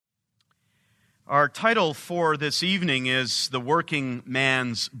Our title for this evening is The Working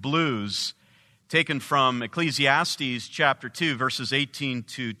Man's Blues, taken from Ecclesiastes chapter 2, verses 18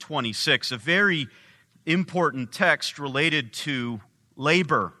 to 26, a very important text related to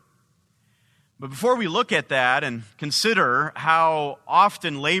labor. But before we look at that and consider how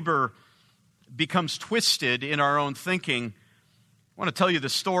often labor becomes twisted in our own thinking, I want to tell you the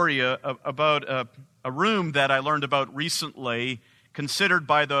story about a room that I learned about recently, considered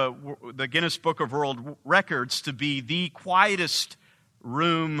by the Guinness Book of World Records to be the quietest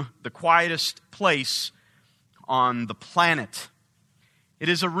room, the quietest place on the planet. It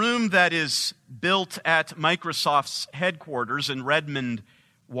is a room that is built at Microsoft's headquarters in Redmond,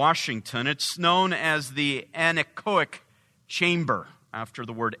 Washington. It's known as the anechoic chamber, after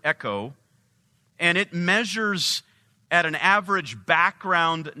the word echo, and it measures at an average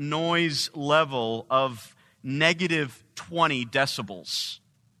background noise level of negative 20 decibels.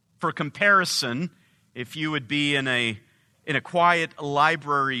 For comparison, if you would be in a quiet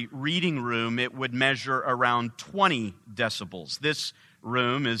library reading room, it would measure around 20 decibels. This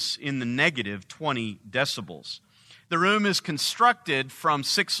room is in the negative 20 decibels. The room is constructed from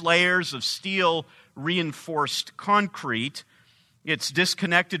 6 layers of steel reinforced concrete. It's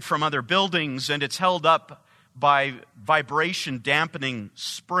disconnected from other buildings, and it's held up by vibration dampening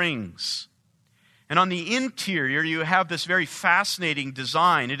springs. And on the interior, you have this very fascinating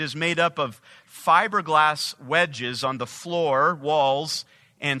design. It is made up of fiberglass wedges on the floor, walls,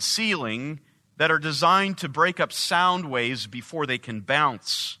 and ceiling that are designed to break up sound waves before they can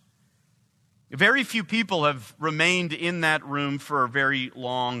bounce. Very few people have remained in that room for very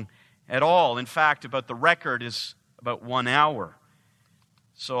long at all. In fact, about the record is about 1 hour.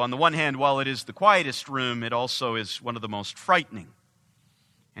 So on the one hand, while it is the quietest room, it also is one of the most frightening.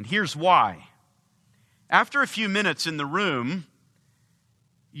 And here's why. After a few minutes in the room,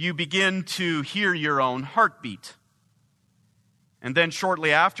 you begin to hear your own heartbeat. And then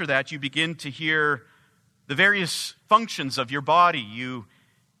shortly after that, you begin to hear the various functions of your body. You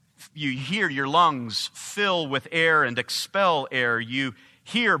hear your lungs fill with air and expel air. You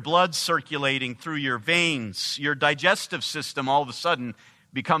hear blood circulating through your veins. Your digestive system all of a sudden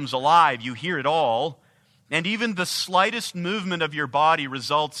becomes alive. You hear it all. And even the slightest movement of your body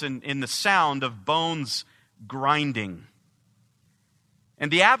results in the sound of bones grinding.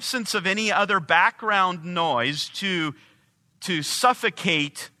 And the absence of any other background noise to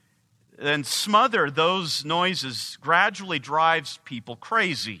suffocate and smother those noises gradually drives people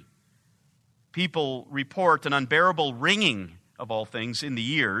crazy. People report an unbearable ringing, of all things, in the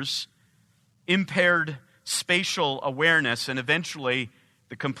ears, impaired spatial awareness, and eventually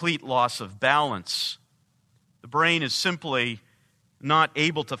the complete loss of balance. The brain is simply not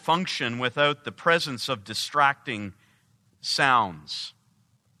able to function without the presence of distracting sounds.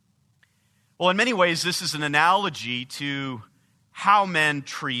 Well, in many ways, this is an analogy to how men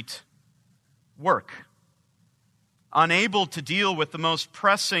treat work. Unable to deal with the most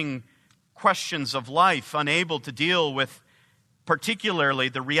pressing questions of life, unable to deal with particularly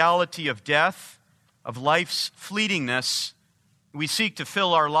the reality of death, of life's fleetingness, we seek to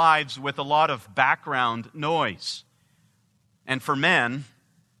fill our lives with a lot of background noise. And for men,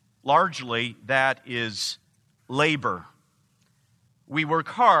 largely, that is labor. We work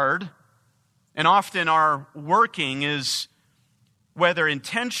hard, and often our working is, whether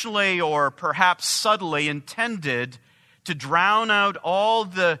intentionally or perhaps subtly, intended to drown out all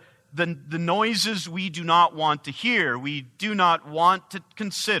the noises we do not want to hear. We do not want to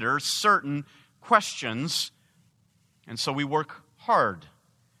consider certain questions, and so we work hard.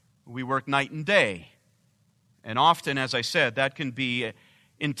 We work night and day. And often, as I said, that can be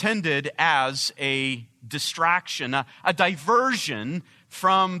intended as a distraction, a diversion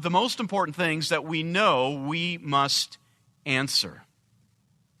from the most important things that we know we must answer.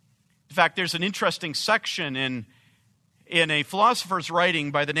 In fact, there's an interesting section in a philosopher's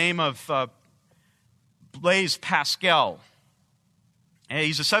writing by the name of Blaise Pascal.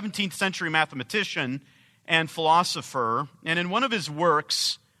 He's a 17th century mathematician and philosopher, and in one of his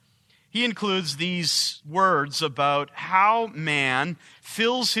works, he includes these words about how man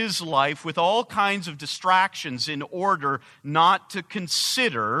fills his life with all kinds of distractions in order not to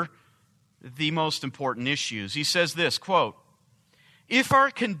consider the most important issues. He says this, quote, "If our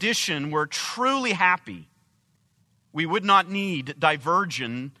condition were truly happy, we would not need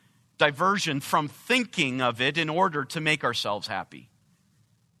diversion from thinking of it in order to make ourselves happy.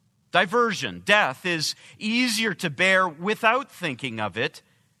 Diversion, death, is easier to bear without thinking of it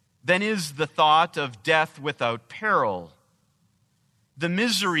than is the thought of death without peril. The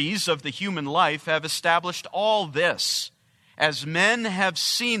miseries of the human life have established all this, as men have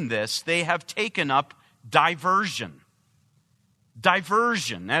seen this, they have taken up diversion.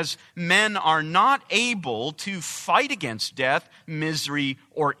 Diversion, as men are not able to fight against death, misery,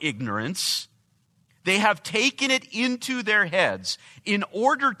 or ignorance. They have taken it into their heads in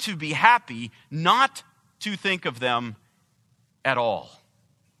order to be happy, not to think of them at all.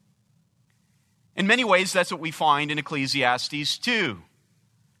 In many ways, that's what we find in Ecclesiastes 2.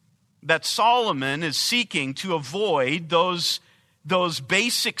 That Solomon is seeking to avoid those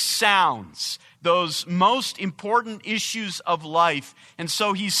basic sounds, those most important issues of life. And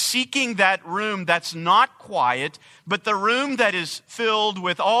so he's seeking that room that's not quiet, but the room that is filled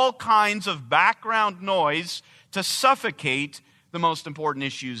with all kinds of background noise to suffocate the most important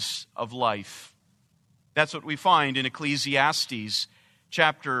issues of life. That's what we find in Ecclesiastes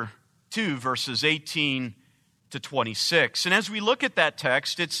chapter 2, verses 18 to 26. And as we look at that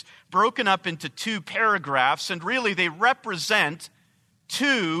text, it's broken up into two paragraphs, and really they represent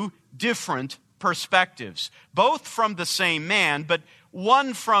two different perspectives, both from the same man, but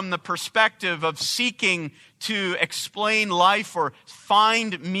one from the perspective of seeking to explain life or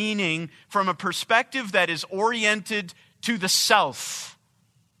find meaning from a perspective that is oriented to the self,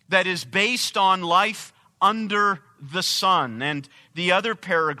 that is based on life under the sun, and the other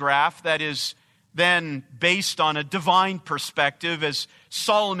paragraph that is then based on a divine perspective as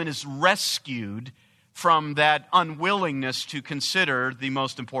Solomon is rescued from that unwillingness to consider the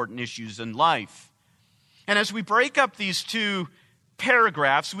most important issues in life. And as we break up these two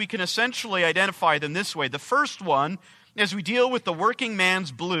paragraphs, we can essentially identify them this way. The first one, as we deal with the working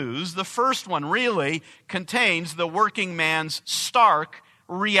man's blues, the first one really contains the working man's stark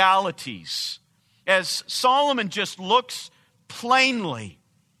realities. As Solomon just looks plainly,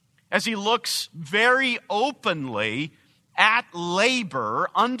 as he looks very openly at labor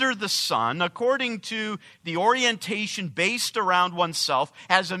under the sun, according to the orientation based around oneself,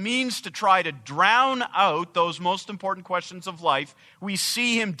 as a means to try to drown out those most important questions of life, we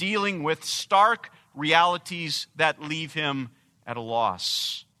see him dealing with stark realities that leave him at a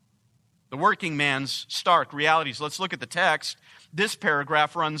loss. The working man's stark realities. Let's look at the text. This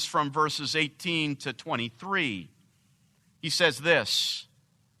paragraph runs from verses 18 to 23. He says this: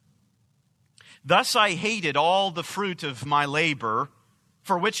 "Thus I hated all the fruit of my labor,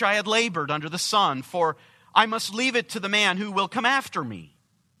 for which I had labored under the sun, for I must leave it to the man who will come after me.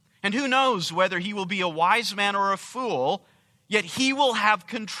 And who knows whether he will be a wise man or a fool, yet he will have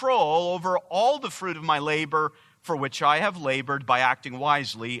control over all the fruit of my labor, for which I have labored by acting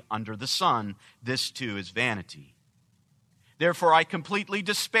wisely under the sun. This too is vanity. Therefore I completely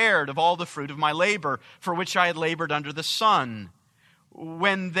despaired of all the fruit of my labor, for which I had labored under the sun.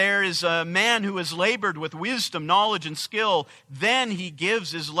 When there is a man who has labored with wisdom, knowledge, and skill, then he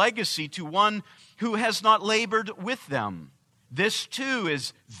gives his legacy to one who has not labored with them. This too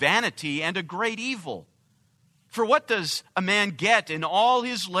is vanity and a great evil. For what does a man get in all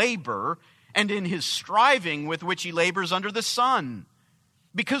his labor and in his striving with which he labors under the sun?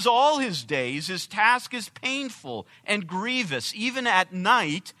 Because all his days his task is painful and grievous. Even at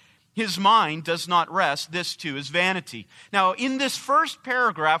night his mind does not rest. This too is vanity." Now, in this first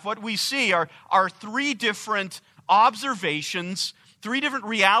paragraph, what we see are three different observations, three different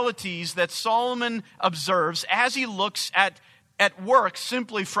realities that Solomon observes as he looks at work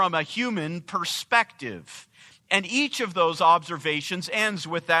simply from a human perspective. And each of those observations ends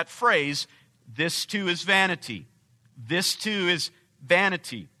with that phrase, "This too is vanity. This too is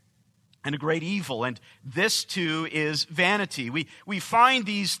vanity and a great evil, and this too is vanity." We find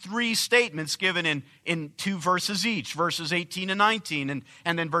these three statements given in two verses each, verses 18 and 19,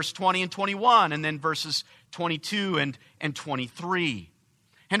 and then verse 20 and 21, and then verses 22 and 23.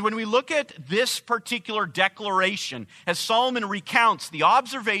 And when we look at this particular declaration, as Solomon recounts the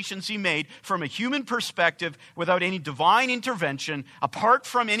observations he made from a human perspective without any divine intervention, apart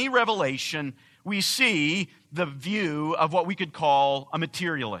from any revelation, we see the view of what we could call a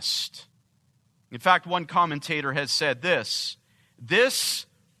materialist. In fact, one commentator has said this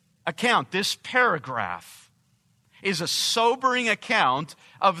account, this paragraph, is a sobering account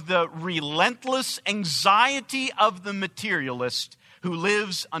of the relentless anxiety of the materialist who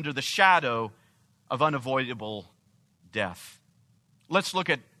lives under the shadow of unavoidable death. Let's look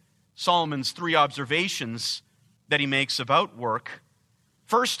at Solomon's three observations that he makes about work.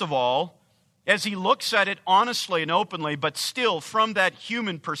 First of all, as he looks at it honestly and openly, but still from that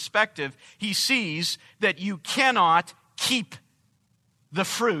human perspective, he sees that you cannot keep the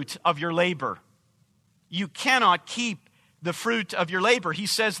fruit of your labor. You cannot keep the fruit of your labor. He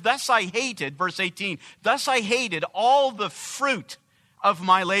says, "Thus I hated," verse 18, "thus I hated all the fruit of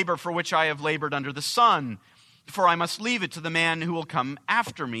my labor for which I have labored under the sun." for I must leave it to the man who will come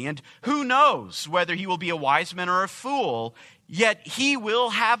after me. And who knows whether he will be a wise man or a fool, yet he will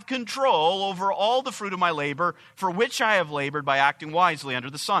have control over all the fruit of my labor, for which I have labored by acting wisely under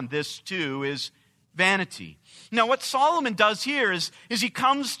the sun. This too is vanity. Now, what Solomon does here is he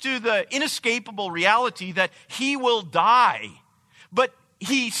comes to the inescapable reality that he will die. But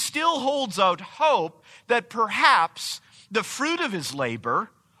he still holds out hope that perhaps the fruit of his labor,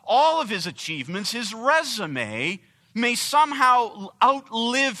 all of his achievements, his resume, may somehow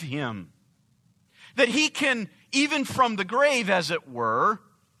outlive him. That he can, even from the grave, as it were,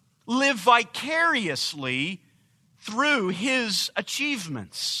 live vicariously through his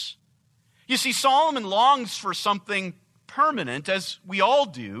achievements. You see, Solomon longs for something permanent, as we all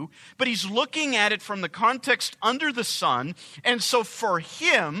do, but he's looking at it from the context under the sun, and so for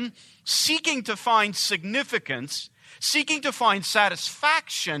him, seeking to find significance, seeking to find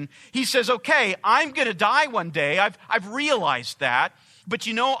satisfaction, he says, okay, I'm going to die one day. I've realized that. But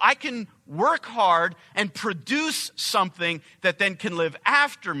I can work hard and produce something that then can live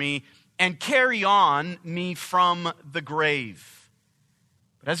after me and carry on me from the grave.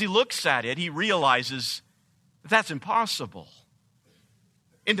 But as he looks at it, he realizes that's impossible.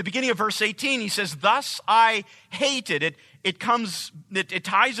 In the beginning of verse 18, he says, thus I hated it. It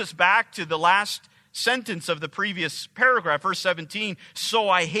ties us back to the last sentence of the previous paragraph, verse 17, so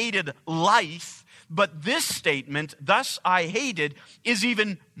I hated life. But this statement, thus I hated, is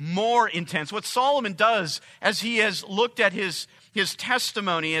even more intense. What Solomon does as he has looked at his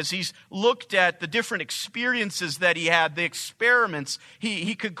testimony, as he's looked at the different experiences that he had, the experiments,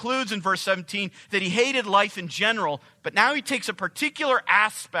 he concludes in verse 17 that he hated life in general, but now he takes a particular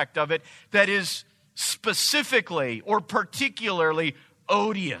aspect of it that is specifically or particularly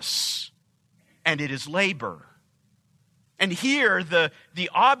odious, and it is labor. And here, the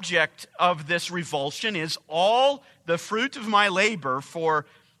object of this revulsion is all the fruit of my labor for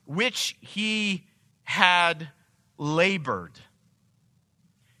which he had labored.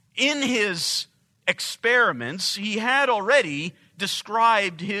 In his experiments, he had already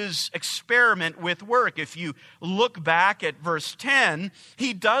described his experiment with work. If you look back at verse 10,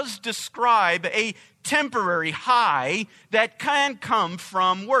 he does describe a temporary high that can come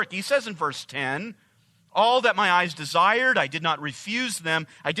from work. He says in verse 10, all that my eyes desired, I did not refuse them.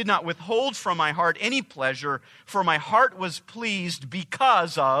 I did not withhold from my heart any pleasure, for my heart was pleased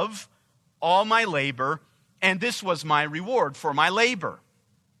because of all my labor, and this was my reward for my labor.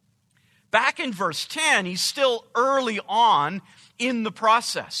 Back in verse 10, he's still early on in the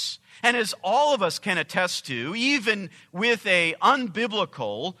process. And as all of us can attest to, even with an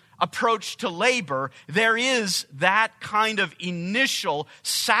unbiblical approach to labor, there is that kind of initial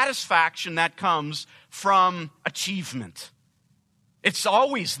satisfaction that comes from achievement. It's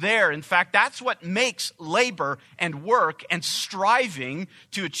always there. In fact, that's what makes labor and work and striving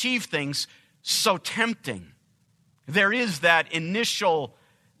to achieve things so tempting. There is that initial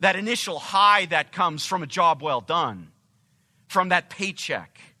high that comes from a job well done, from that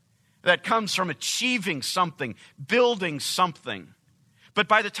paycheck, that comes from achieving something, building something. But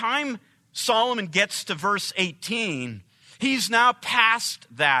by the time Solomon gets to verse 18, he's now past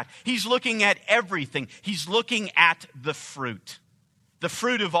that. He's looking at everything. He's looking at the fruit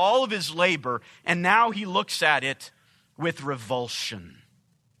of all of his labor, and now he looks at it with revulsion.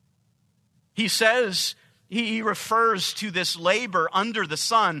 He says, he refers to this labor under the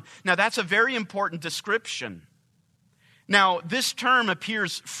sun. Now, that's a very important description. Now, this term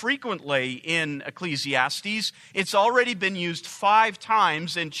appears frequently in Ecclesiastes. It's already been used 5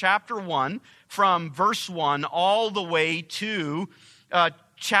 times in chapter 1, from verse 1 all the way to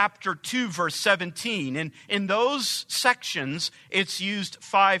chapter 2, verse 17. And in those sections, it's used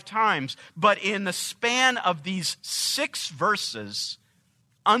 5 times. But in the span of these 6 verses,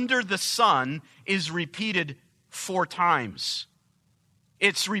 under the sun is repeated 4 times.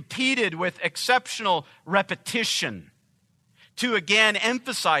 It's repeated with exceptional repetition to again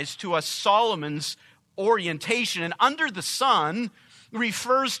emphasize to us Solomon's orientation. And under the sun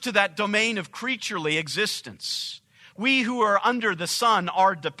refers to that domain of creaturely existence. We who are under the sun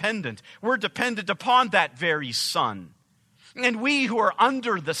are dependent. We're dependent upon that very sun. And we who are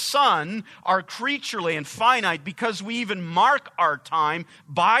under the sun are creaturely and finite because we even mark our time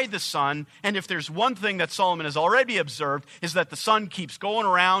by the sun. And if there's one thing that Solomon has already observed, is that the sun keeps going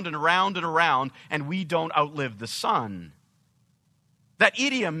around and around and around, and we don't outlive the sun. That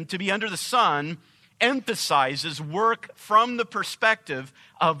idiom, to be under the sun, emphasizes work from the perspective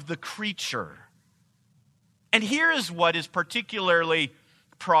of the creature. And here is what is particularly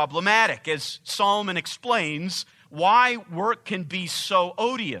problematic, as Solomon explains why work can be so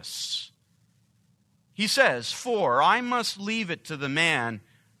odious. He says, "For I must leave it to the man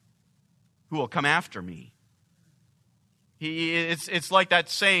who will come after me." It's like that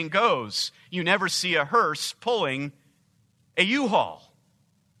saying goes, you never see a hearse pulling a U-Haul.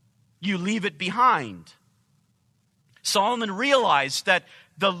 You leave it behind. Solomon realized that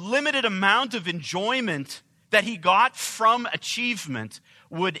the limited amount of enjoyment that he got from achievement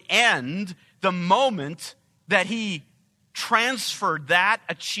would end the moment that he transferred that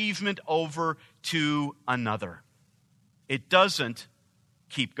achievement over to another. It doesn't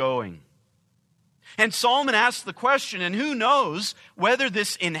keep going. And Solomon asks the question, and who knows whether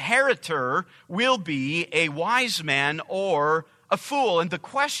this inheritor will be a wise man or a fool. And the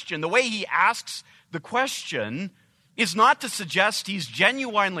question, the way he asks the question, is not to suggest he's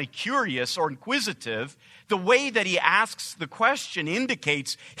genuinely curious or inquisitive. The way that he asks the question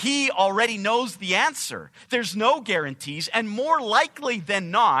indicates he already knows the answer. There's no guarantees, and more likely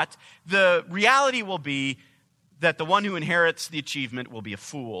than not, the reality will be that the one who inherits the achievement will be a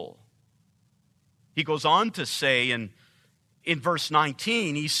fool. He goes on to say in verse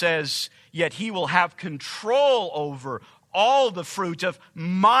 19, he says, "Yet he will have control over all the fruit of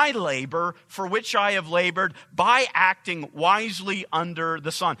my labor for which I have labored by acting wisely under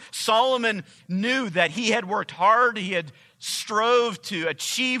the sun." Solomon knew that he had worked hard. He had strove to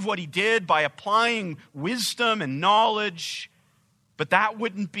achieve what he did by applying wisdom and knowledge. But that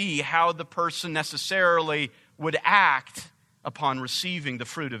wouldn't be how the person necessarily would act upon receiving the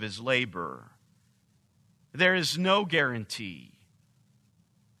fruit of his labor. There is no guarantee.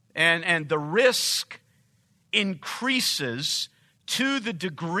 And the risk increases to the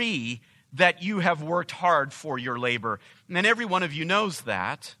degree that you have worked hard for your labor. And every one of you knows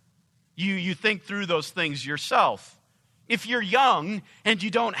that. You think through those things yourself. If you're young and you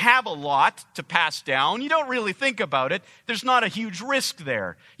don't have a lot to pass down, you don't really think about it. There's not a huge risk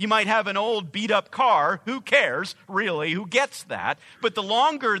there. You might have an old beat-up car. Who cares, really? Who gets that? But the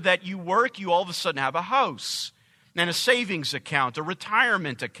longer that you work, you all of a sudden have a house and a savings account, a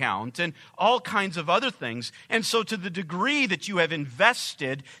retirement account, and all kinds of other things. And so to the degree that you have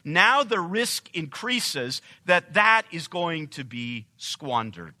invested, now the risk increases that that is going to be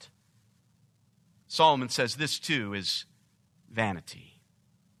squandered. Solomon says this too is vanity.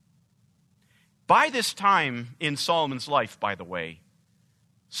 By this time in Solomon's life, by the way,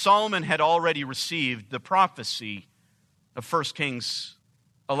 Solomon had already received the prophecy of 1 Kings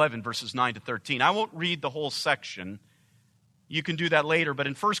 11, verses 9 to 13. I won't read the whole section. You can do that later. But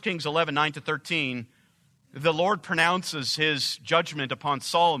in 1 Kings 11, 9 to 13, the Lord pronounces his judgment upon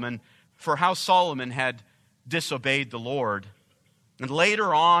Solomon for how Solomon had disobeyed the Lord. And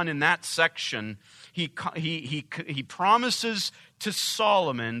later on in that section, he promises to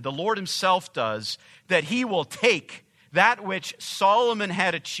Solomon, the Lord himself does, that he will take that which Solomon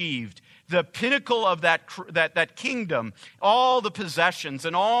had achieved, the pinnacle of that kingdom, all the possessions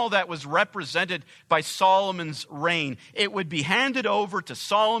and all that was represented by Solomon's reign. It would be handed over to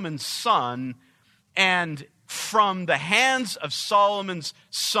Solomon's son, and from the hands of Solomon's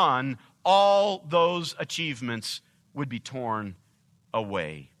son, all those achievements would be torn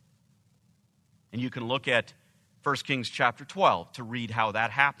away. And you can look at 1 Kings chapter 12 to read how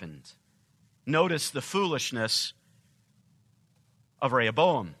that happened. Notice the foolishness of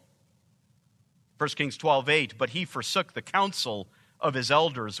Rehoboam. 1 Kings 12:8, "But he forsook the counsel of his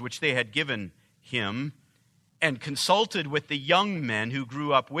elders, which they had given him, and consulted with the young men who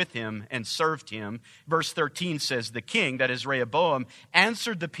grew up with him and served him." Verse 13 says, "The king," that is Rehoboam,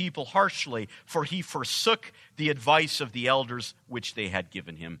 "answered the people harshly, for he forsook the advice of the elders which they had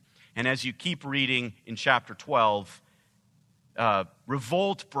given him." And as you keep reading in chapter 12,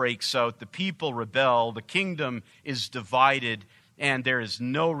 revolt breaks out, the people rebel, the kingdom is divided, and there is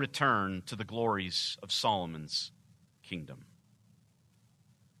no return to the glories of Solomon's kingdom.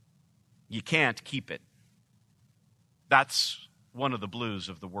 You can't keep it. That's one of the blues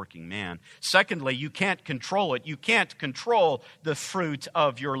of the working man. Secondly, you can't control it. You can't control the fruit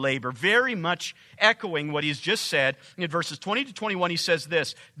of your labor. Very much echoing what he's just said. In verses 20 to 21, he says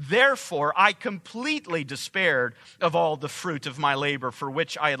this, "Therefore I completely despaired of all the fruit of my labor for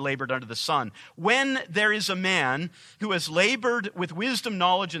which I had labored under the sun. When there is a man who has labored with wisdom,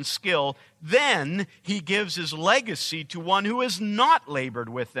 knowledge, and skill, then he gives his legacy to one who has not labored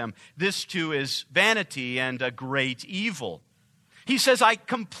with them. This too is vanity and a great evil." He says, I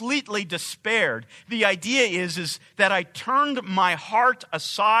completely despaired. The idea is that I turned my heart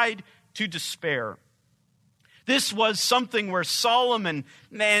aside to despair. This was something where Solomon,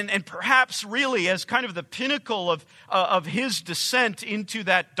 and perhaps really as kind of the pinnacle of his descent into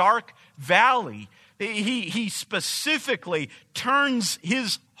that dark valley, he specifically turns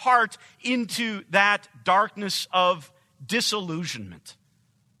his heart into that darkness of disillusionment,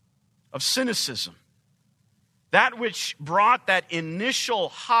 of cynicism. That which brought that initial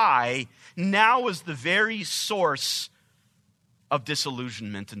high now is the very source of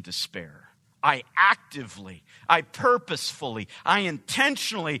disillusionment and despair. I purposefully, I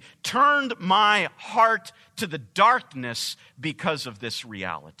intentionally turned my heart to the darkness because of this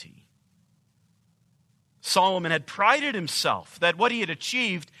reality. Solomon had prided himself that what he had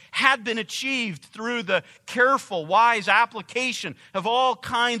achieved had been achieved through the careful, wise application of all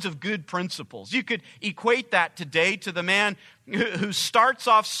kinds of good principles. You could equate that today to the man who starts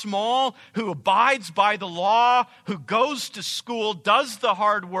off small, who abides by the law, who goes to school, does the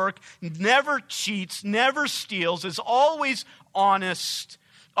hard work, never cheats, never steals, is always honest,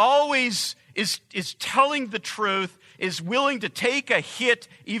 always is telling the truth, is willing to take a hit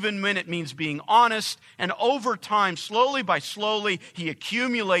even when it means being honest, and over time, slowly by slowly, he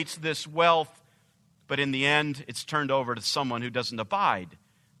accumulates this wealth, but in the end, it's turned over to someone who doesn't abide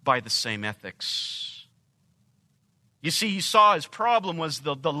by the same ethics. You see, he saw his problem was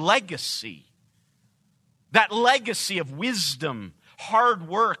the legacy, that legacy of wisdom, hard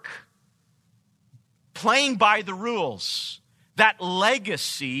work, playing by the rules. That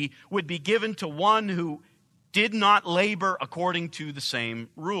legacy would be given to one who did not labor according to the same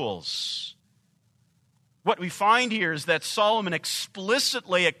rules. What we find here is that Solomon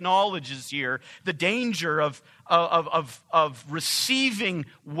explicitly acknowledges here the danger of receiving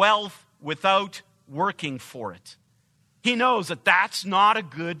wealth without working for it. He knows that that's not a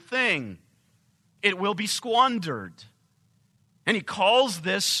good thing. It will be squandered. And he calls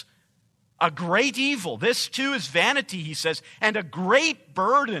this a great evil. This too is vanity, he says, and a great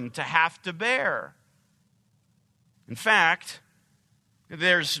burden to have to bear. In fact,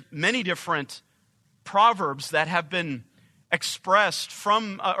 there's many different proverbs that have been expressed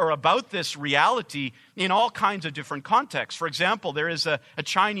from or about this reality in all kinds of different contexts. For example, there is a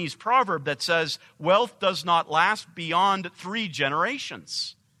Chinese proverb that says, wealth does not last beyond 3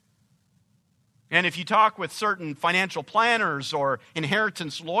 generations. And if you talk with certain financial planners or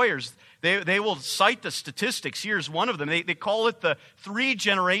inheritance lawyers, they will cite the statistics. Here's one of them. They call it the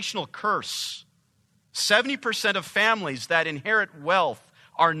 3-generational curse. 70% of families that inherit wealth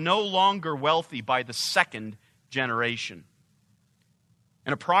are no longer wealthy by the 2nd generation.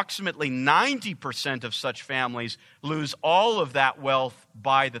 And approximately 90% of such families lose all of that wealth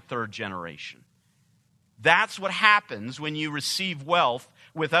by the 3rd generation. That's what happens when you receive wealth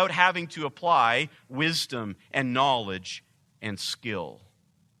without having to apply wisdom and knowledge and skill.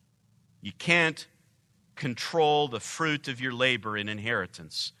 You can't control the fruit of your labor in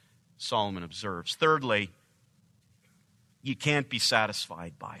inheritance, Solomon observes. Thirdly, you can't be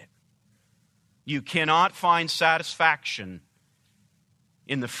satisfied by it. You cannot find satisfaction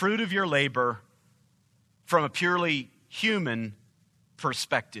in the fruit of your labor from a purely human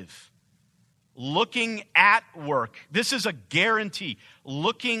perspective. Looking at work, this is a guarantee.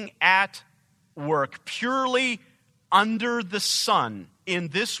 Looking at work purely under the sun in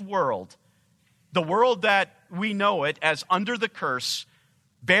this world, the world that we know it as under the curse,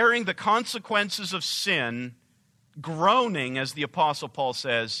 bearing the consequences of sin, groaning, as the Apostle Paul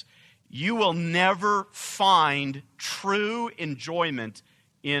says, you will never find true enjoyment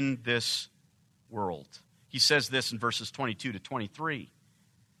in this world. He says this in verses 22 to 23.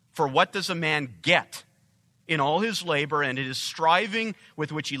 For what does a man get in all his labor and in his striving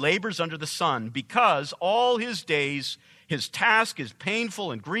with which he labors under the sun? Because all his days his task is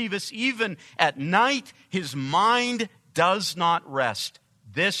painful and grievous. Even at night his mind does not rest.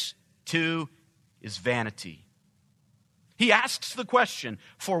 This too is vanity. He asks the question,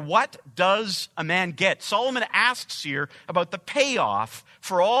 for what does a man get? Solomon asks here about the payoff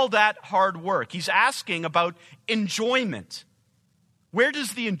for all that hard work. He's asking about enjoyment. Where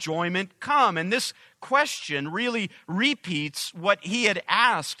does the enjoyment come? And this question really repeats what he had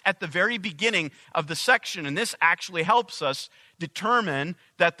asked at the very beginning of the section. And this actually helps us determine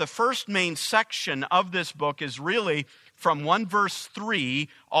that the first main section of this book is really from 1 verse 3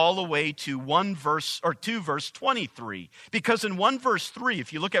 all the way to 2 verse 23. Because in 1 verse 3,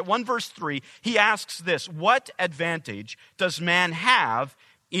 if you look at 1 verse 3, he asks this, what advantage does man have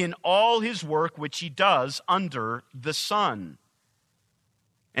in all his work which he does under the sun?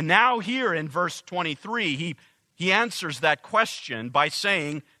 And now here in verse 23, he answers that question by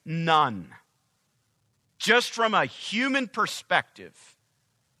saying none. Just from a human perspective,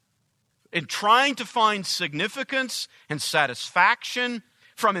 in trying to find significance and satisfaction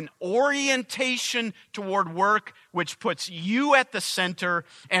from an orientation toward work which puts you at the center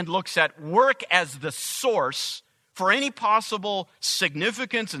and looks at work as the source for any possible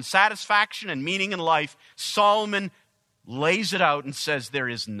significance and satisfaction and meaning in life, Solomon lays it out and says there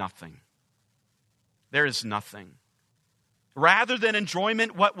is nothing. There is nothing. Rather than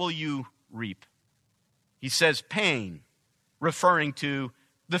enjoyment, what will you reap? He says pain, referring to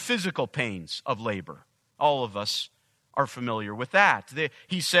the physical pains of labor. All of us are familiar with that.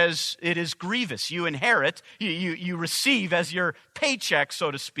 He says it is grievous. You inherit, you receive as your paycheck,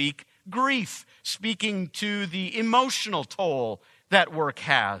 so to speak, grief, speaking to the emotional toll that work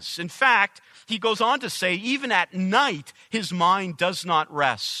has. In fact, he goes on to say, even at night, his mind does not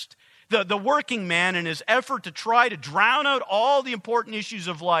rest. The working man, in his effort to try to drown out all the important issues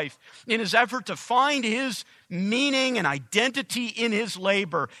of life, in his effort to find his meaning and identity in his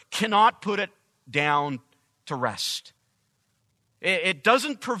labor, cannot put it down to rest. It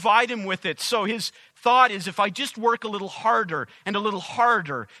doesn't provide him with it. So his thought is, if I just work a little harder, and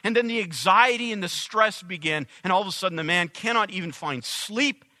then the anxiety and the stress begin, and all of a sudden the man cannot even find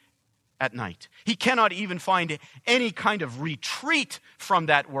sleep at night. He cannot even find any kind of retreat from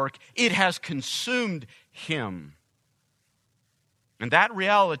that work. It has consumed him. And that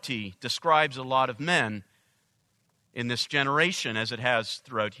reality describes a lot of men in this generation, as it has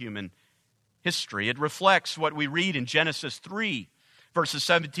throughout human history. It reflects what we read in Genesis 3, verses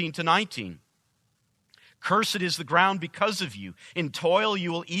 17 to 19. Cursed is the ground because of you. In toil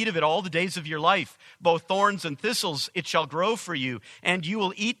you will eat of it all the days of your life. Both thorns and thistles it shall grow for you. And you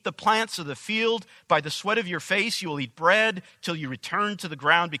will eat the plants of the field. By the sweat of your face you will eat bread till you return to the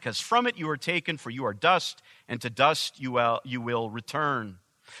ground, because from it you are taken, for you are dust, and to dust you will return.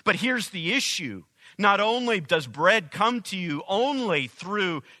 But here's the issue. Not only does bread come to you only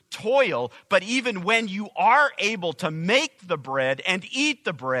through toil, but even when you are able to make the bread and eat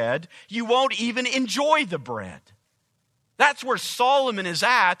the bread, you won't even enjoy the bread. That's where Solomon is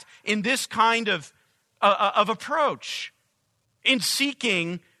at in this kind of approach, in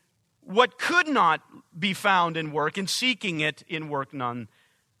seeking what could not be found in work, and seeking it in work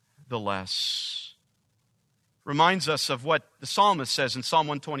nonetheless. Reminds us of what the psalmist says in Psalm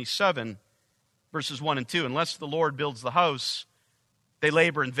 127, verses 1 and 2. Unless the Lord builds the house, they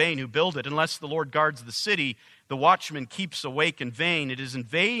labor in vain who build it. Unless the Lord guards the city, the watchman keeps awake in vain. It is in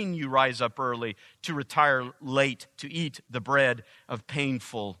vain you rise up early to retire late, to eat the bread of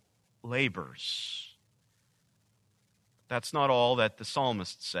painful labors. That's not all that the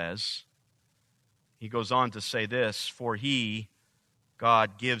psalmist says. He goes on to say this, for he,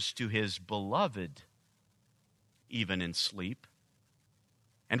 God, gives to his beloved even in sleep.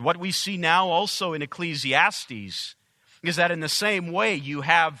 And what we see now also in Ecclesiastes is that in the same way you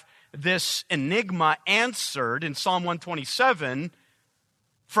have this enigma answered in Psalm 127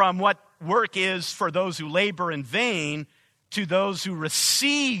 from what work is for those who labor in vain to those who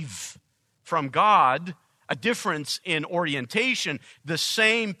receive from God, a difference in orientation. The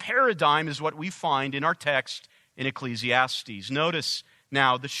same paradigm is what we find in our text in Ecclesiastes. Notice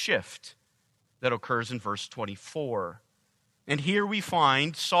now the shift that occurs in verse 24. And here we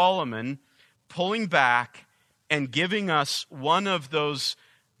find Solomon pulling back and giving us one of those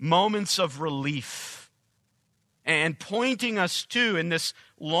moments of relief and pointing us to, in this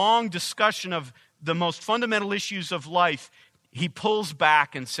long discussion of the most fundamental issues of life, he pulls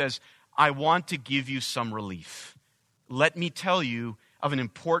back and says, I want to give you some relief. Let me tell you of an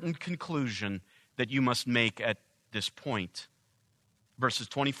important conclusion that you must make at this point. Verses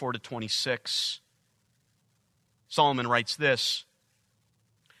 24 to 26. Solomon writes this,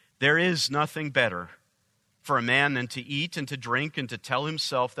 there is nothing better for a man than to eat and to drink and to tell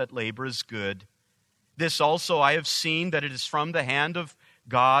himself that labor is good. This also I have seen, that it is from the hand of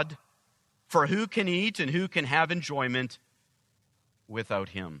God. For who can eat and who can have enjoyment without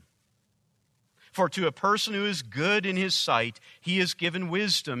him? For to a person who is good in his sight, he is given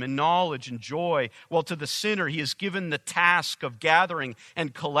wisdom and knowledge and joy, while to the sinner he is given the task of gathering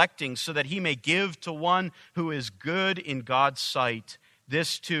and collecting, so that he may give to one who is good in God's sight.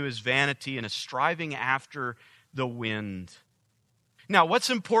 This too is vanity and a striving after the wind. Now, what's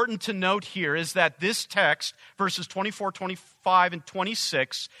important to note here is that this text, verses 24, 25, and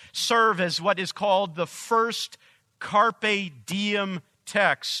 26, serve as what is called the first carpe diem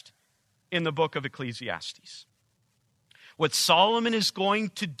text in the book of Ecclesiastes. What Solomon is going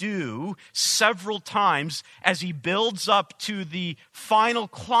to do several times as he builds up to the final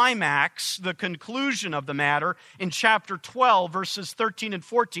climax, the conclusion of the matter, in chapter 12, verses 13 and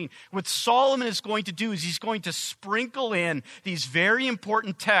 14, what Solomon is going to do is he's going to sprinkle in these very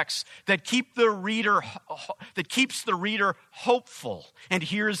important texts that keeps the reader hopeful. And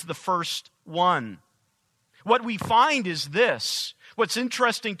here's the first one. What we find is this. What's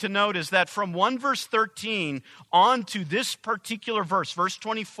interesting to note is that from 1 verse 13 on to this particular verse, verse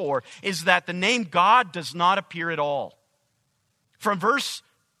 24, is that the name God does not appear at all. From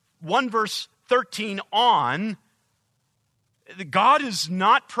 1 verse 13 on, God is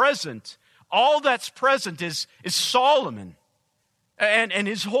not present. All that's present is Solomon. And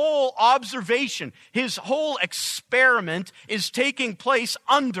his whole observation, his whole experiment is taking place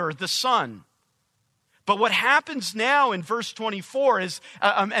under the sun. But what happens now in verse 24 is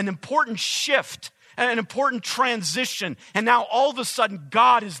an important shift, an important transition. And now all of a sudden,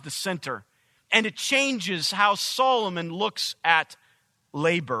 God is the center. And it changes how Solomon looks at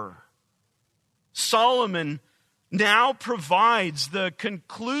labor. Solomon now provides the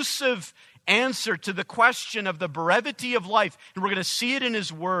conclusive answer to the question of the brevity of life. And we're going to see it in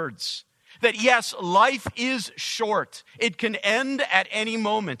his words. That yes, life is short. It can end at any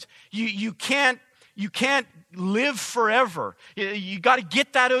moment. You can't live forever. You got to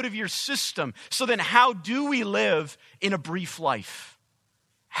get that out of your system. So then how do we live in a brief life?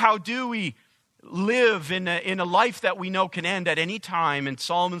 How do we live in a life that we know can end at any time? And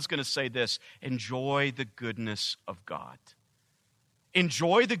Solomon's going to say this: enjoy the goodness of God.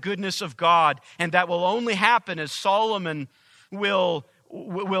 Enjoy the goodness of God, and that will only happen, as Solomon will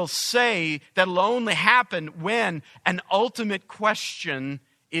say, that will only happen when an ultimate question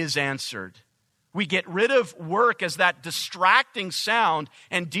is answered. We get rid of work as that distracting sound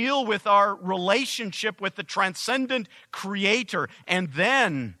and deal with our relationship with the transcendent Creator, and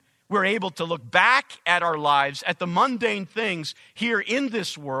then we're able to look back at our lives, at the mundane things here in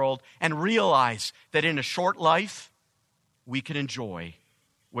this world, and realize that in a short life, we can enjoy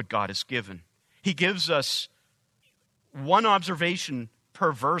what God has given. He gives us one observation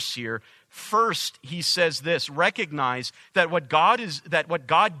per verse here. First, he says this: recognize that what God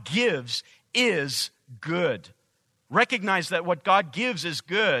gives is good. Recognize that what God gives is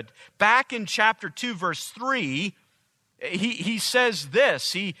good. Back in chapter 2, verse 3, he says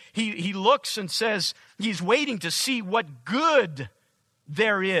this. He looks and says he's waiting to see what good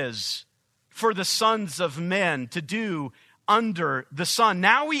there is for the sons of men to do under the sun.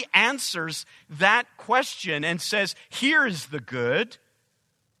 Now he answers that question and says, here is the good.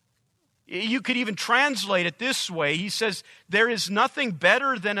 You could even translate it this way. He says, there is nothing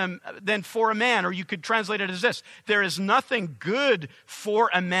better than for a man. Or you could translate it as this: there is nothing good for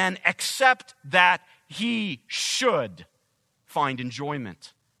a man except that he should find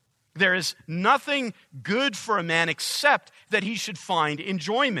enjoyment. There is nothing good for a man except that he should find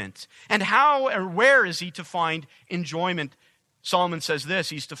enjoyment. And how or where is he to find enjoyment? Solomon says this: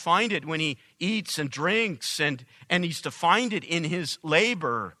 he's to find it when he eats and drinks, and he's to find it in his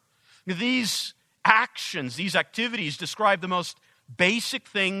labor. These actions, these activities describe the most basic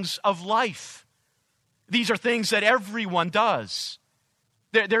things of life. These are things that everyone does.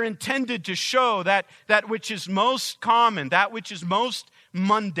 They're intended to show that which is most common, that which is most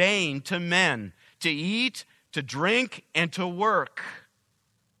mundane to men: to eat, to drink, and to work.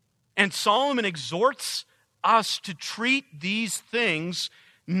 And Solomon exhorts us to treat these things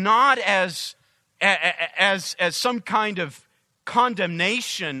not as some kind of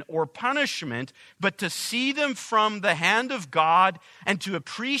condemnation or punishment, but to see them from the hand of God and to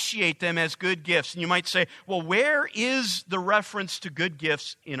appreciate them as good gifts. And you might say, well, where is the reference to good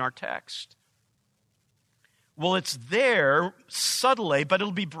gifts in our text? Well, it's there subtly, but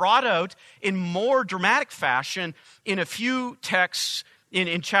it'll be brought out in more dramatic fashion in a few texts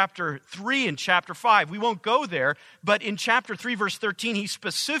in chapter 3 and chapter 5. We won't go there, but in chapter 3, verse 13, he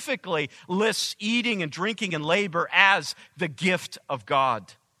specifically lists eating and drinking and labor as the gift of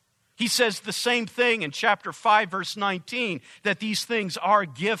God. He says the same thing in chapter 5, verse 19, that these things are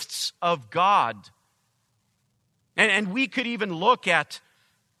gifts of God. And we could even look at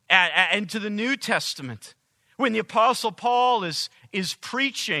into the New Testament, when the Apostle Paul is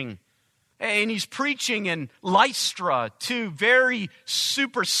preaching. And he's preaching in Lystra to very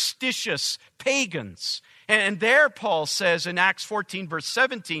superstitious pagans. And there Paul says in Acts 14, verse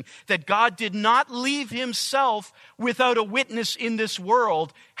 17, that God did not leave himself without a witness in this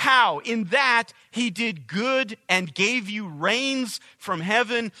world. How? In that he did good and gave you rains from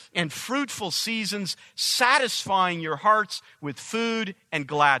heaven and fruitful seasons, satisfying your hearts with food and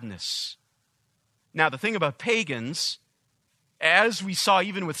gladness. Now, the thing about pagans, as we saw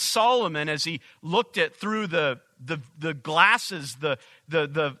even with Solomon, as he looked at through the glasses, the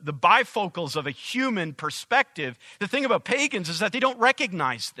bifocals of a human perspective, the thing about pagans is that they don't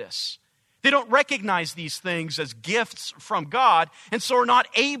recognize this. They don't recognize these things as gifts from God, and so are not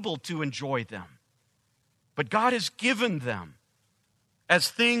able to enjoy them. But God has given them as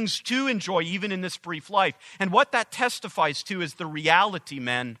things to enjoy even in this brief life. And what that testifies to is the reality,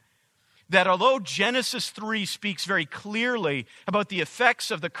 men, that although Genesis 3 speaks very clearly about the effects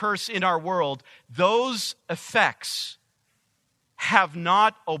of the curse in our world, those effects have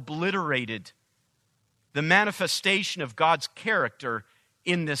not obliterated the manifestation of God's character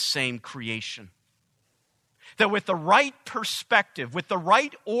in this same creation. That with the right perspective, with the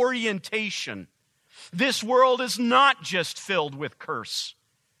right orientation, this world is not just filled with curse.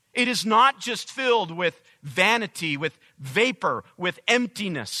 It is not just filled with vanity, with vapor, with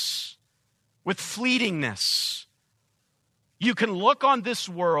emptiness, with fleetingness. You can look on this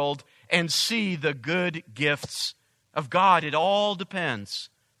world and see the good gifts of God. It all depends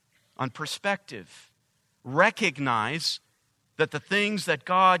on perspective. Recognize that the things that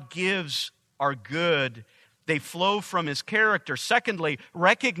God gives are good. They flow from His character. Secondly,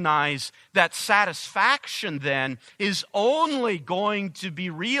 recognize that satisfaction then is only going to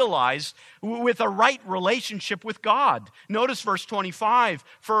be realized with a right relationship with God. Notice verse 25.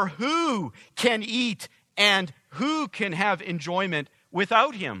 For who can eat and who can have enjoyment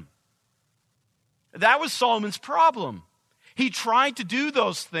without Him? That was Solomon's problem. He tried to do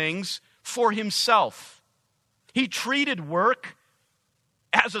those things for himself. He treated work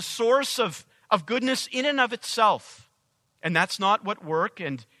as a source of goodness in and of itself. And that's not what work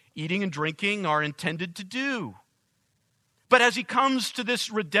and eating and drinking are intended to do. But as he comes to this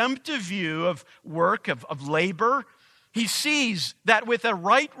redemptive view of work, of labor, he sees that with a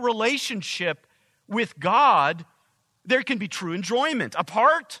right relationship with God, there can be true enjoyment.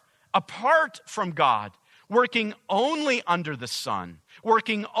 Apart from God, working only under the sun,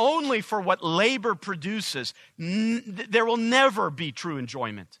 working only for what labor produces, there will never be true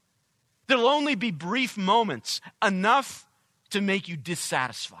enjoyment. There will only be brief moments, enough to make you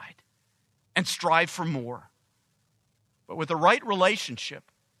dissatisfied and strive for more. But with the right relationship,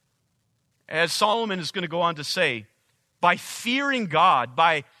 as Solomon is going to go on to say, by fearing God,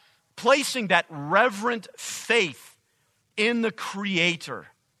 by placing that reverent faith in the Creator,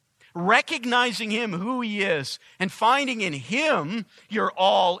 recognizing Him who He is, and finding in Him your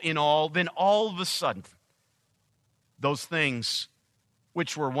all in all, then all of a sudden, those things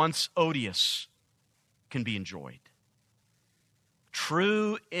which were once odious can be enjoyed.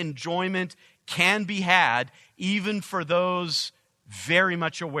 True enjoyment can be had even for those very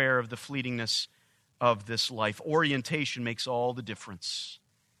much aware of the fleetingness of this life. Orientation makes all the difference.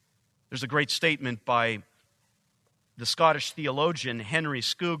 There's a great statement by the Scottish theologian Henry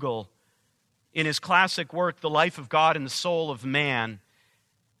Scougal in his classic work, The Life of God and the Soul of Man.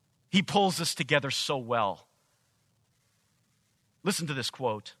 He pulls this together so well. Listen to this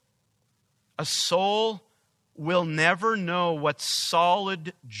quote. A soul will never know what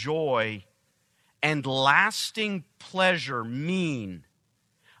solid joy and lasting pleasure mean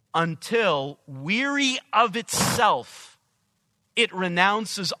until, weary of itself, it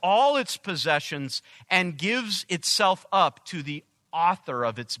renounces all its possessions and gives itself up to the author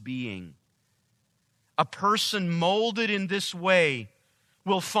of its being. A person molded in this way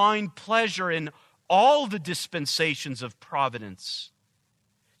will find pleasure in all the dispensations of providence.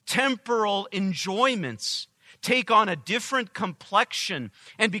 Temporal enjoyments take on a different complexion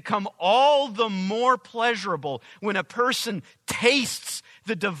and become all the more pleasurable when a person tastes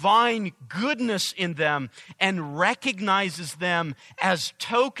the divine goodness in them and recognizes them as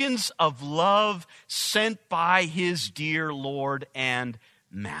tokens of love sent by his dear Lord and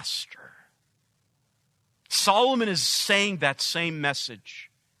Master. Solomon is saying that same message.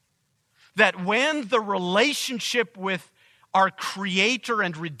 That when the relationship with our Creator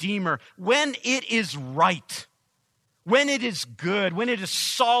and Redeemer, when it is right, when it is good, when it is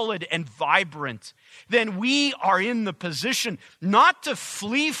solid and vibrant, then we are in the position not to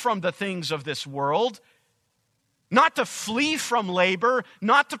flee from the things of this world, not to flee from labor,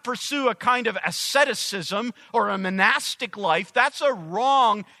 not to pursue a kind of asceticism or a monastic life. That's a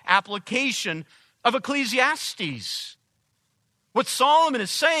wrong application of Ecclesiastes. What Solomon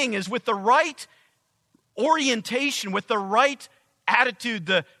is saying is with the right orientation, with the right attitude,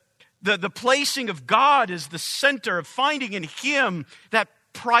 the placing of God as the center, of finding in Him that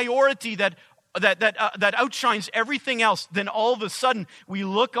priority that outshines everything else, then all of a sudden we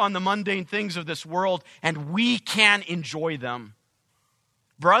look on the mundane things of this world and we can enjoy them.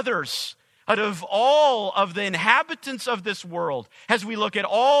 Brothers, out of all of the inhabitants of this world, as we look at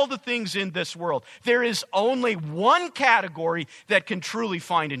all the things in this world, there is only one category that can truly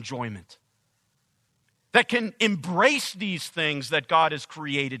find enjoyment, that can embrace these things that God has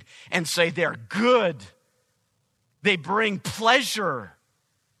created and say they're good, they bring pleasure.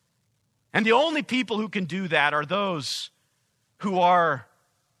 And the only people who can do that are those who are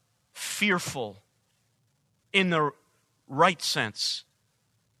fearful in the right sense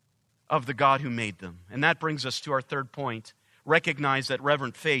of the God who made them. And that brings us to our third point. Recognize that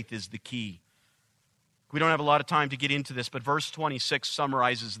reverent faith is the key. We don't have a lot of time to get into this, but verse 26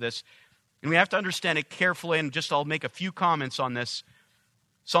 summarizes this. And we have to understand it carefully, and I'll make a few comments on this.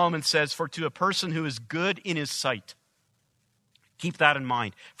 Solomon says, "For to a person who is good in his sight," keep that in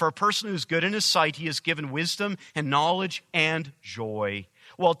mind. "For a person who is good in his sight, he has given wisdom and knowledge and joy.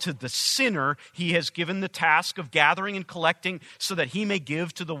 While to the sinner, he has given the task of gathering and collecting so that he may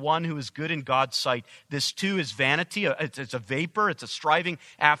give to the one who is good in God's sight. This too is vanity. It's a vapor. It's a striving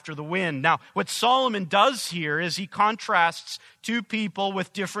after the wind." Now, what Solomon does here is he contrasts two people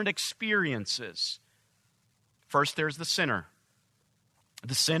with different experiences. First, there's the sinner.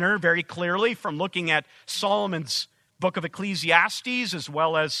 The sinner, very clearly, from looking at Solomon's book of Ecclesiastes as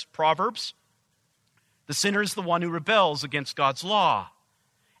well as Proverbs, the sinner is the one who rebels against God's law.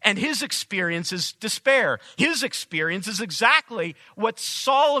 And his experience is despair. His experience is exactly what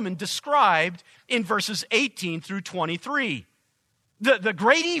Solomon described in verses 18 through 23. The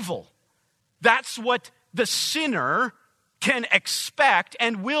great evil. That's what the sinner can expect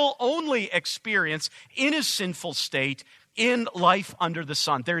and will only experience in his sinful state in life under the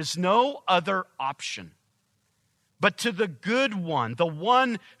sun. There is no other option. But to the good one, the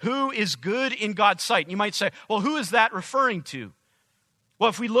one who is good in God's sight. And you might say, well, who is that referring to? Well,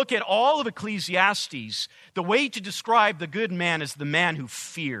 if we look at all of Ecclesiastes, the way to describe the good man is the man who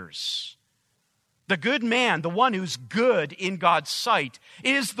fears. The good man, the one who's good in God's sight,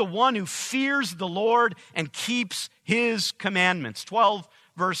 is the one who fears the Lord and keeps his commandments. 12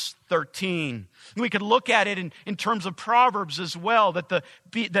 verse 13. We could look at it in terms of Proverbs as well, that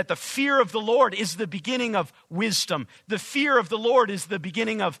the fear of the Lord is the beginning of wisdom. The fear of the Lord is the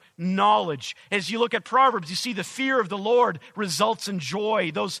beginning of knowledge. As you look at Proverbs, you see the fear of the Lord results in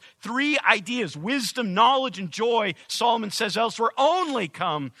joy. Those three ideas, wisdom, knowledge, and joy, Solomon says elsewhere, only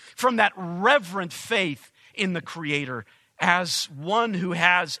come from that reverent faith in the Creator as one who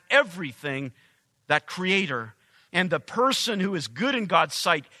has everything, that Creator. And the person who is good in God's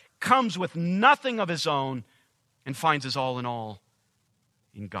sight comes with nothing of his own and finds his all in all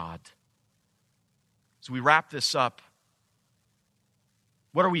in God. As we wrap this up,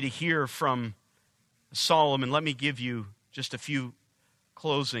 what are we to hear from Solomon? Let me give you just a few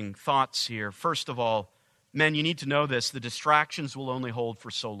closing thoughts here. First of all, men, you need to know this. The distractions will only hold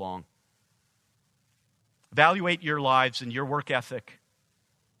for so long. Evaluate your lives and your work ethic.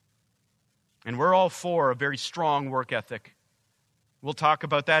 And we're all for a very strong work ethic. We'll talk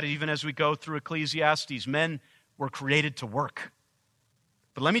about that even as we go through Ecclesiastes. Men were created to work.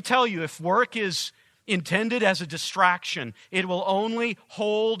 But let me tell you, if work is intended as a distraction, it will only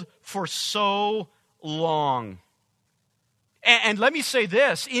hold for so long. And let me say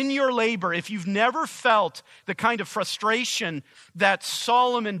this, in your labor, if you've never felt the kind of frustration that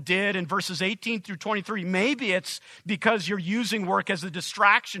Solomon did in verses 18 through 23, maybe it's because you're using work as a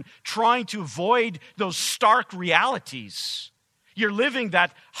distraction, trying to avoid those stark realities. You're living that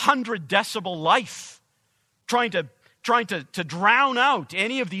 100 decibel life, trying to drown out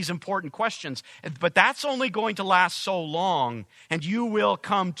any of these important questions. But that's only going to last so long, and you will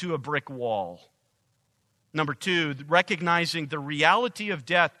come to a brick wall. Number two, recognizing the reality of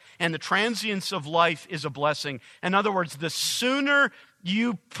death and the transience of life is a blessing. In other words, the sooner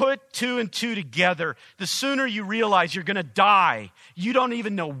you put two and two together, the sooner you realize you're going to die. You don't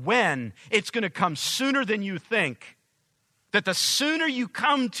even know when. It's going to come sooner than you think. That the sooner you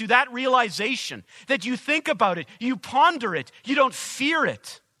come to that realization, that you think about it, you ponder it, you don't fear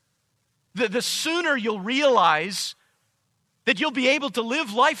it, the sooner you'll realize that you'll be able to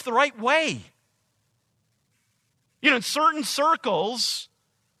live life the right way. You know, in certain circles,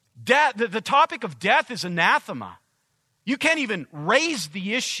 death, the topic of death is anathema. You can't even raise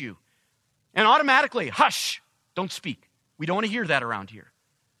the issue. And automatically, hush, don't speak. We don't want to hear that around here.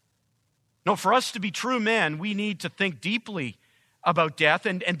 No, for us to be true men, we need to think deeply about death.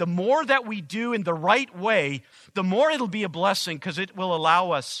 And the more that we do in the right way, the more it'll be a blessing because it will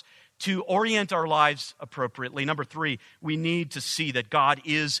allow us to orient our lives appropriately. Number three, we need to see that God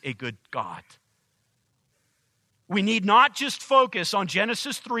is a good God. We need not just focus on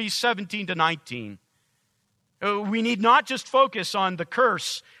Genesis 3, 17 to 19. We need not just focus on the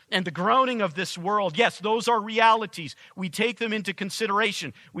curse and the groaning of this world. Yes, those are realities. We take them into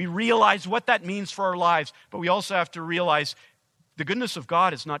consideration. We realize what that means for our lives. But we also have to realize the goodness of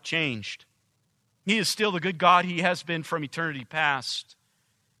God has not changed. He is still the good God He has been from eternity past.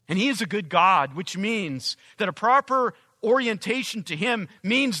 And He is a good God, which means that a proper orientation to Him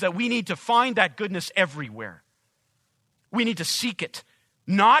means that we need to find that goodness everywhere. We need to seek it,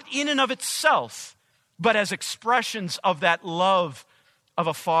 not in and of itself, but as expressions of that love of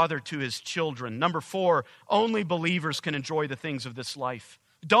a father to his children. Number 4, only believers can enjoy the things of this life.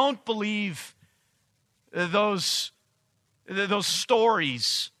 Don't believe those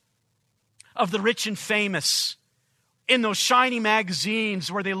stories of the rich and famous in those shiny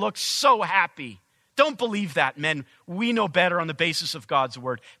magazines where they look so happy. Don't believe that, men. We know better on the basis of God's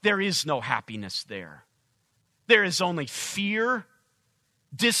word. There is no happiness there. There is only fear,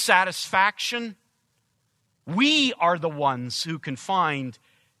 dissatisfaction. We are the ones who can find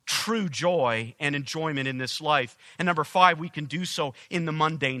true joy and enjoyment in this life. And number 5, we can do so in the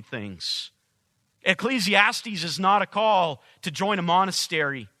mundane things. Ecclesiastes is not a call to join a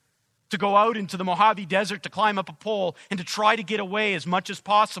monastery, to go out into the Mojave Desert, to climb up a pole, and to try to get away as much as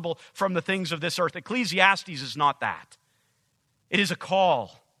possible from the things of this earth. Ecclesiastes is not that. It is a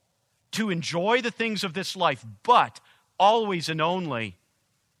call to enjoy the things of this life, but always and only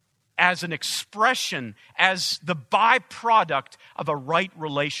as an expression, as the byproduct of a right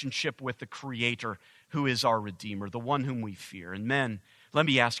relationship with the Creator, who is our Redeemer, the one whom we fear. And men, let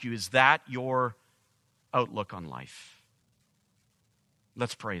me ask you, is that your outlook on life?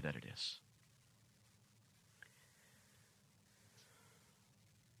 Let's pray that it is.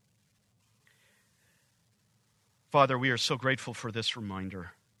 Father, we are so grateful for this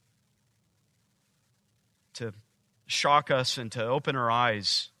reminder to shock us and to open our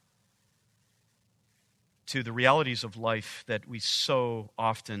eyes to the realities of life that we so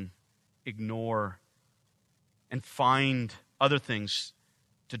often ignore and find other things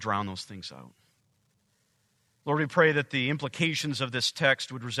to drown those things out. Lord, we pray that the implications of this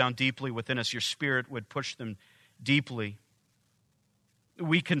text would resound deeply within us. Your Spirit would push them deeply.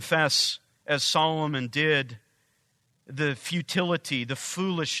 We confess, as Solomon did, the futility, the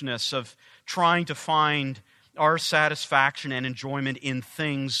foolishness of trying to find our satisfaction and enjoyment in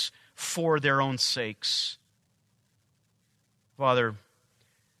things for their own sakes. Father,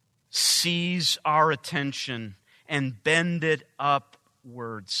 seize our attention and bend it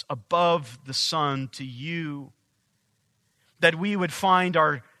upwards, above the sun, to you, that we would find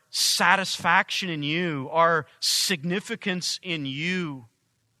our satisfaction in you, our significance in you.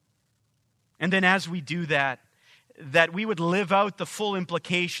 And then as we do that, that we would live out the full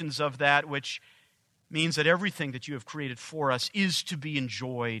implications of that, which means that everything that you have created for us is to be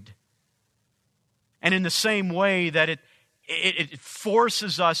enjoyed. And in the same way that it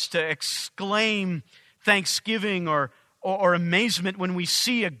forces us to exclaim thanksgiving or amazement when we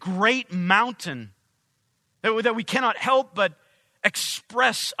see a great mountain, that we cannot help but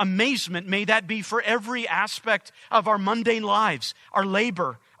express amazement. May that be for every aspect of our mundane lives, our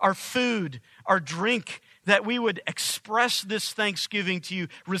labor, our food, our drink, that we would express this thanksgiving to you,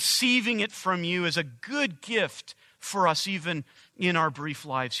 receiving it from you as a good gift for us even in our brief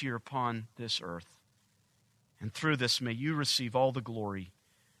lives here upon this earth. And through this, may you receive all the glory.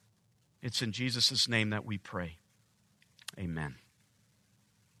 It's in Jesus' name that we pray. Amen.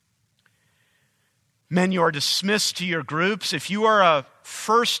 Men, you are dismissed to your groups. If you are a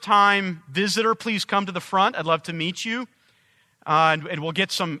first-time visitor, please come to the front. I'd love to meet you. And we'll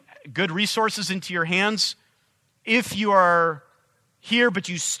get some good resources into your hands. If you are here but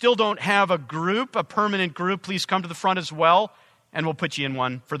you still don't have a group, a permanent group, please come to the front as well, and we'll put you in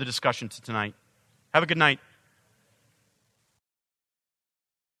one for the discussion tonight. Have a good night.